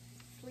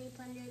sleep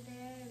under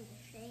there in the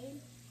shade.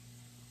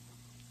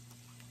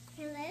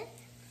 Can it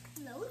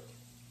float?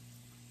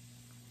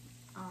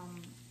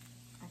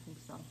 I think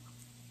so.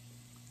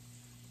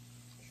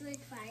 Should we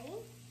try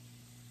it?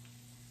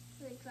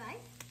 Should we try?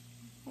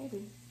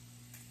 Maybe.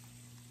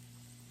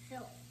 So,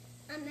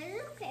 I'm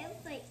okay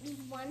if I eat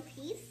one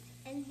piece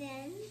and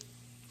then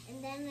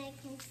I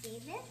can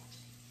save it.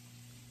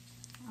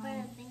 But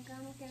I think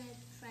I'm gonna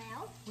try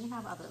out. We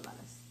have other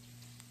lettuce.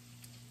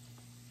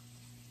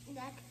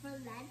 That's for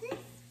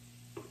lettuce.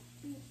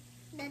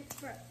 That's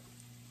for...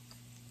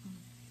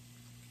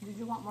 Did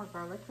you want more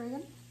garlic,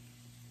 Reagan?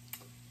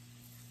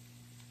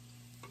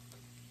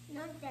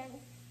 Not done.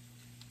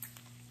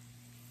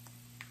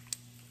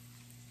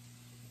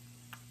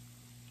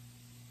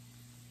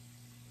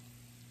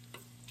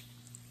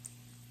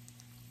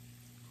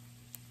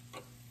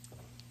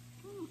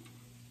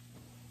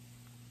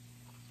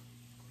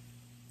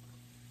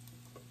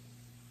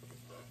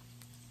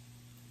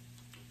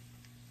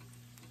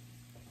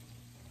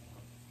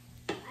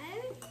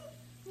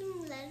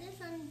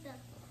 Lettuce on the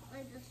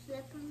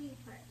slippery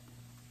part.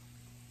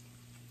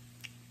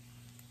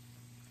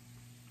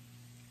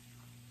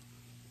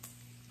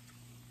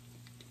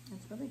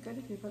 It's really good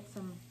if you put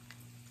some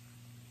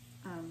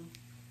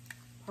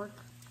pork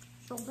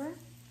shoulder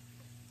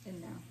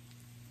in there.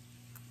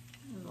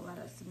 And the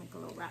lettuce to make a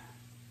little wrap.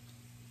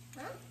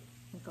 Huh?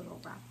 Make a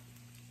little wrap.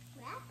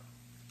 Wrap?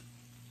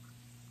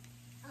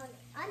 Oh,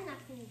 I'm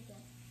not going to do it.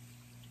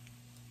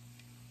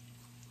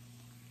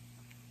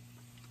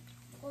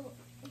 Oh,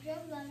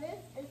 just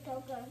lettuce is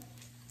so good.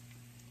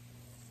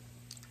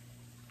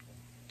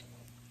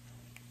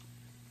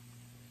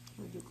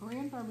 We do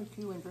Korean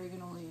barbecue and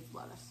Reagan only uses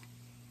lettuce.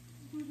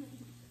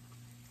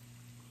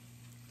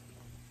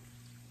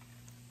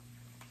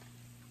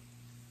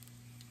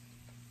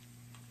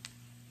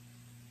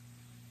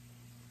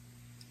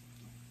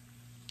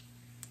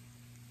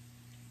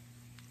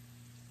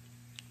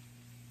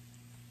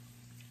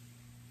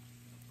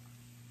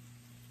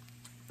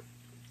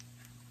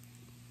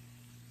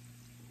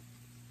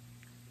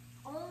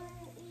 I want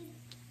to eat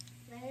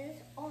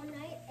lettuce all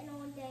night and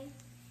all day.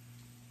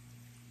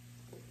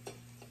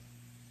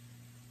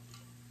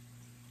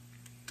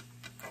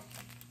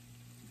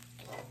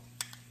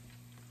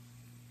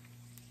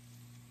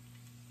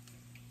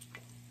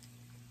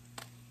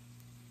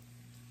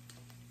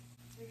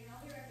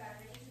 I'll be right back.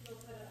 I need to go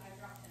put an eye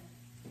drop in.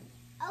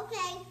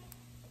 Okay.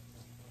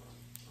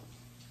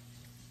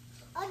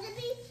 I'll just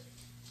be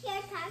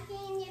here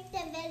talking with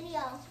the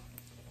video.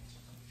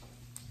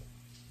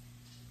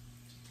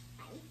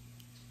 Hi.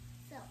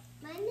 So,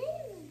 my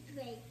name is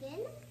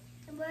Reagan,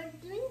 and we're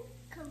doing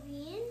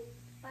Korean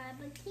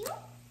barbecue.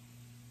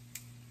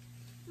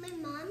 My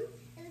mom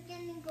is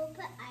gonna go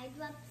put eye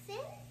drops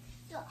in,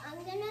 so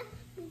I'm gonna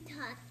be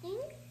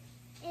talking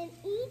and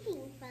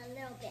eating for a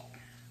little bit.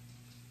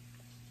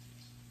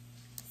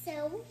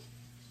 So,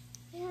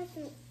 we have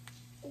some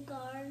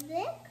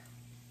garlic,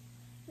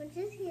 which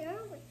is here,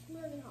 which is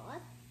really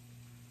hot.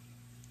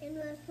 And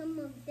we have some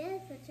of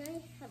this, which I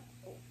have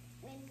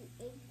maybe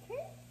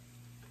eaten.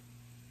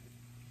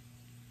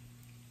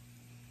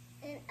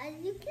 And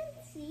as you can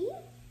see,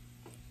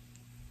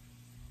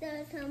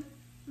 there are some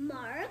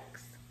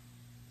marks.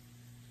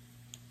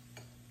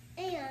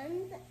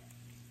 And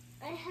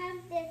I have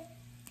this,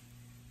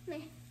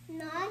 my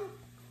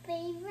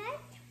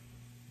non-favorite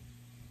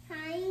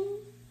kind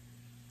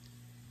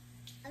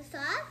of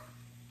sauce.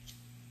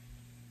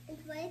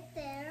 It's right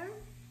there.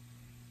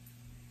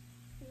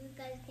 You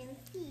guys can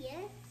see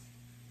it.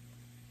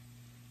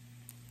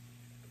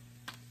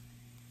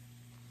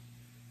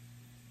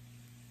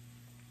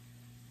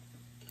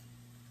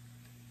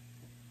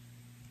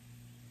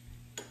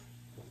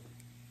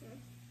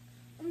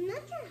 I'm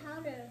not sure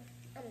how to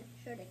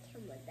show the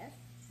camera this.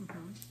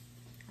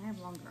 I have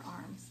longer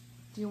arms.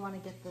 Do you want to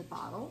get the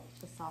bottle,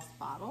 the sauce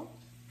bottle?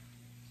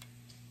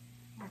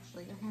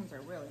 Actually, your hands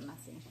are really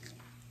messy.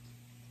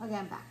 Okay,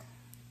 I'm back.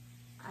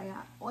 I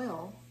got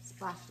oil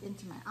splashed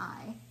into my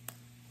eye,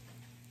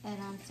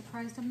 and I'm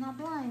surprised I'm not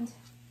blind.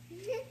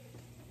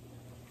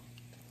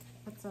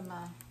 Put some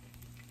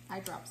eye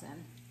drops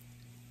in.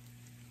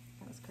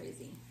 That was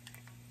crazy.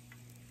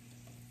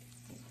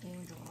 It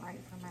aimed right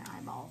for my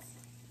eyeballs.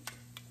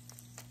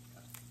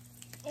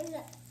 Is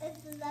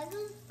the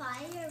Legos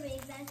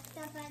firing that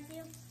stuff at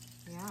you?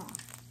 Yeah.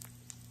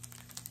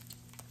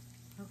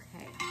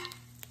 Okay.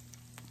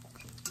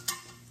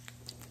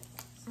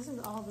 So this is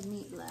all the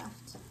meat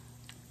left.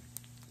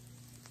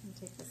 Let me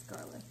take this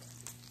garlic.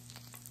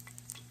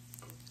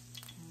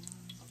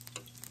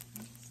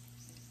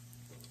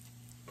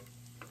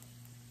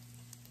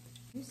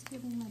 Are you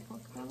skipping my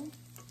pork belly?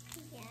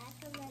 Yeah,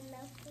 because I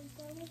love the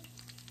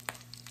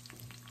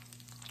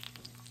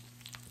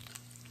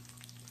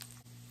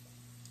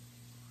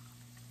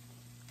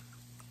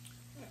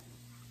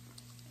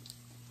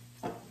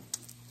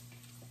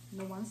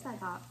The ones that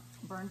got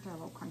burnt are a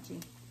little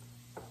crunchy.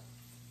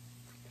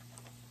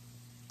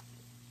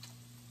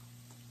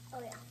 Oh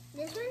yeah,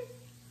 this one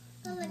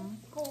got like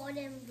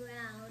golden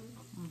brown.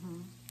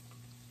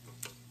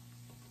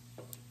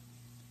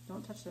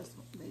 Don't touch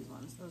these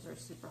ones. Those are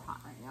super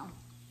hot right now.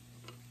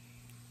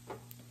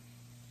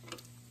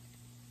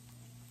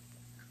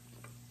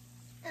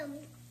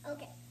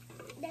 Okay,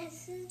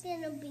 this is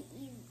gonna be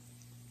easy.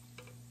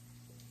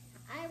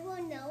 I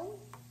will know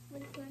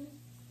which one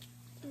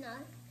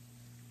not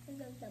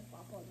because of the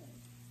bubble.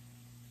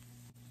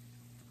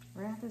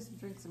 We're gonna have to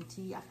drink some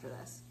tea after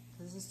this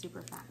because this is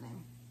super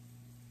fattening.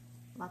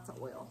 Lots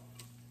of oil.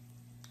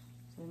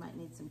 So we might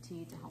need some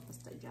tea to help us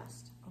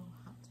digest. Oh,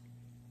 hot.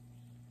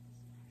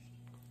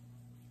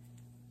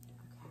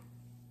 Okay.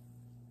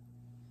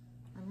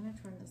 I'm gonna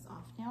turn this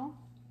off now.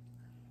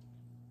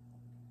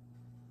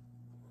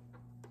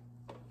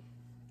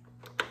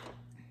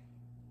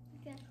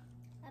 Okay.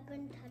 I've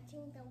been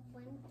touching the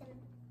one that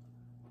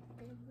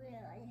the grill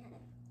I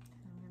have.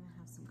 I'm gonna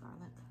have some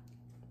garlic.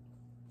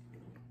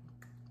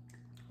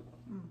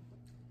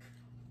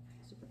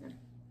 Super good.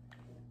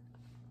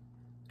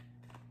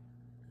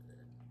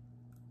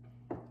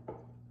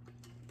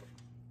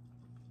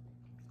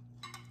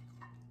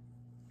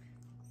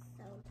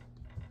 So.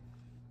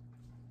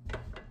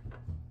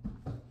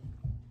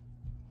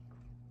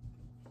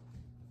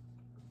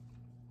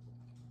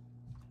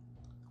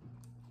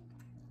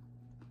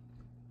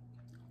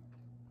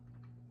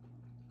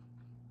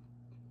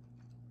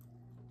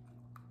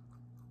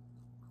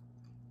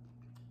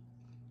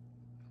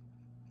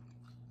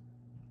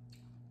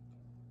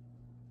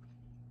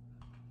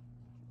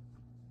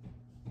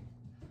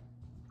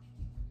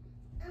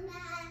 I'm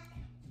back.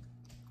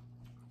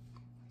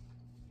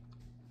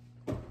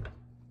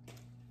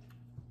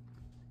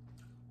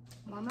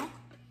 More milk?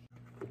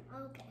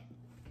 Okay.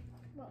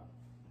 Well.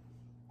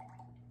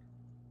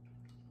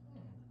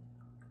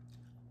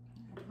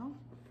 There we go.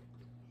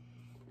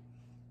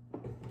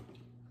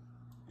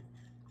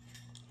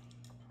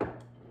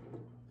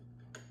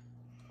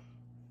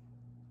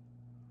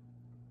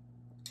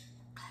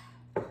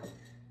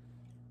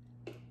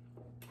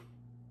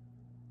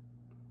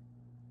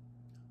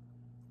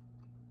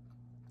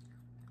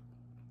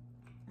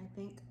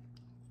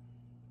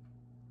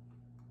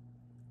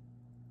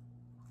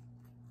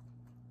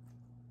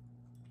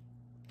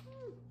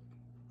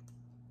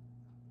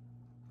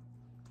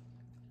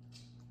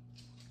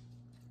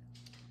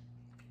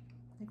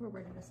 I think we're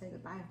ready to say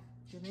goodbye.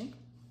 Do you think?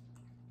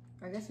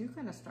 I guess you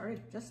kind of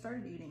just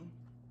started eating.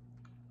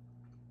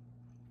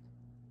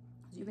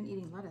 'Cause you've been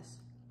eating lettuce.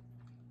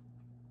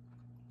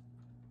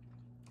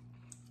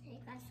 Hey,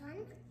 got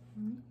some?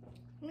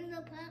 We're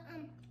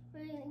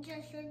gonna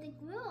just show the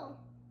grill.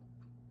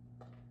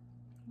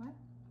 What?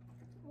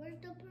 Where's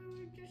the part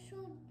we just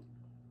showed?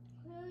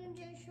 We're gonna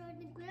just show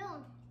the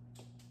grill.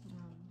 I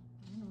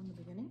don't know, in the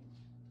beginning.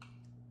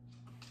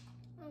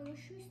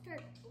 Should we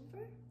start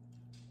over?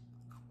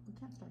 We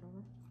can't start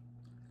over.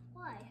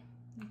 Why?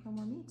 There's no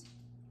more meat.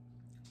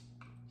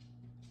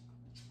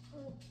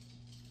 Well,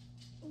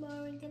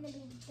 we're gonna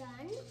be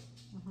done.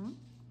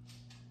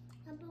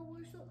 How about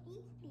we're so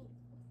easy?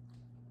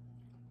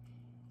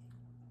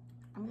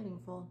 I'm getting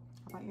full.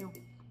 How about you?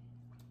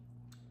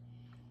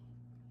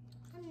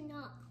 I'm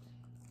not.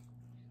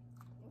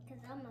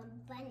 Because I'm a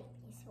bunny,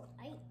 so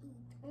I eat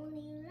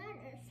only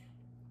lettuce.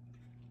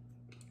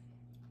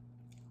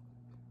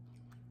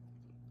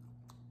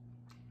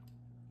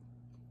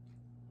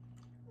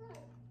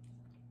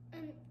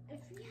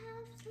 If we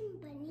have some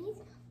bunnies,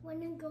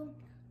 wanna go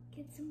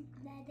get some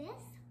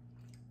lettuce,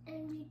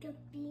 and we could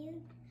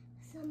feed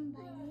some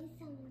bunnies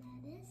some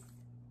lettuce.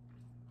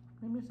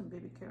 Maybe some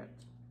baby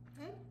carrots.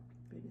 Huh?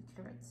 Baby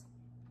carrots.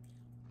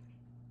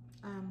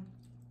 I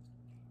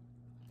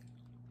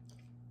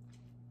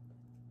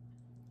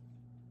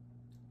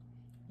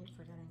keep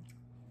forgetting.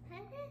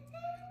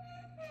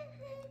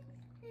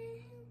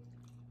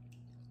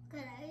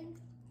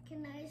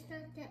 Can I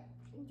start to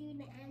do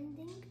the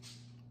ending?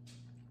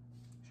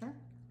 Sure.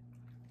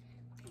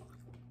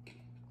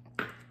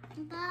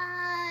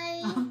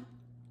 Bye.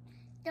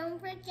 Don't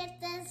forget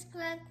to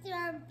subscribe to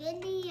our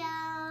video.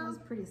 That was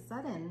pretty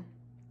sudden.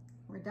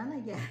 We're done, I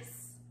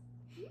guess.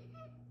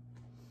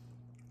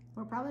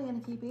 We're probably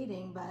gonna keep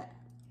eating, but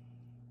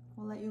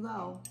we'll let you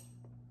go.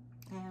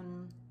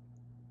 And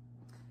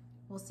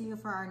we'll see you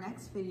for our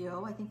next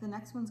video. I think the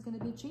next one's gonna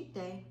be cheat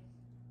day.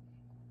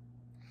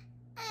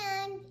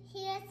 And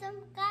here's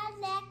some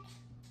garlic.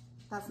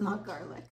 That's not garlic.